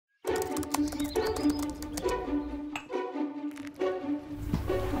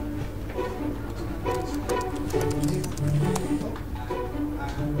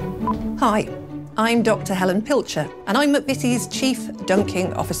Hi, I'm Dr. Helen Pilcher, and I'm McVitie's Chief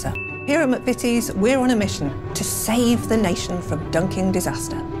Dunking Officer. Here at McVitie's, we're on a mission to save the nation from dunking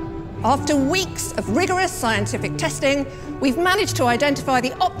disaster. After weeks of rigorous scientific testing, we've managed to identify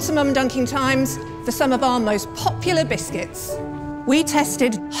the optimum dunking times for some of our most popular biscuits. We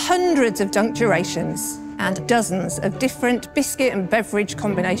tested hundreds of dunk durations and dozens of different biscuit and beverage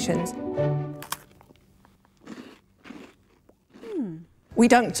combinations. We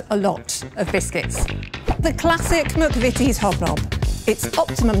dunked a lot of biscuits. The classic McVitie's Hobnob. Its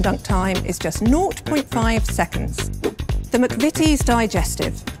optimum dunk time is just 0.5 seconds. The McVitie's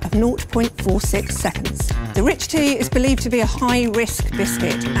Digestive of 0.46 seconds. The rich tea is believed to be a high-risk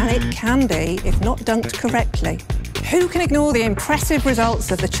biscuit, and it can be if not dunked correctly. Who can ignore the impressive results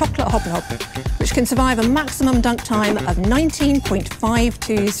of the chocolate Hobnob, which can survive a maximum dunk time of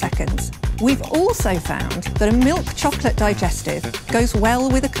 19.52 seconds? We've also found that a milk chocolate digestive goes well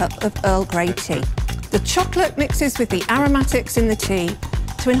with a cup of Earl Grey tea. The chocolate mixes with the aromatics in the tea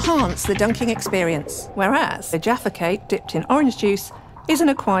to enhance the dunking experience, whereas a Jaffa cake dipped in orange juice is an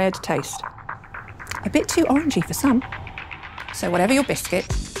acquired taste. A bit too orangey for some. So whatever your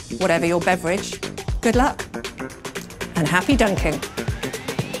biscuit, whatever your beverage, good luck and happy dunking.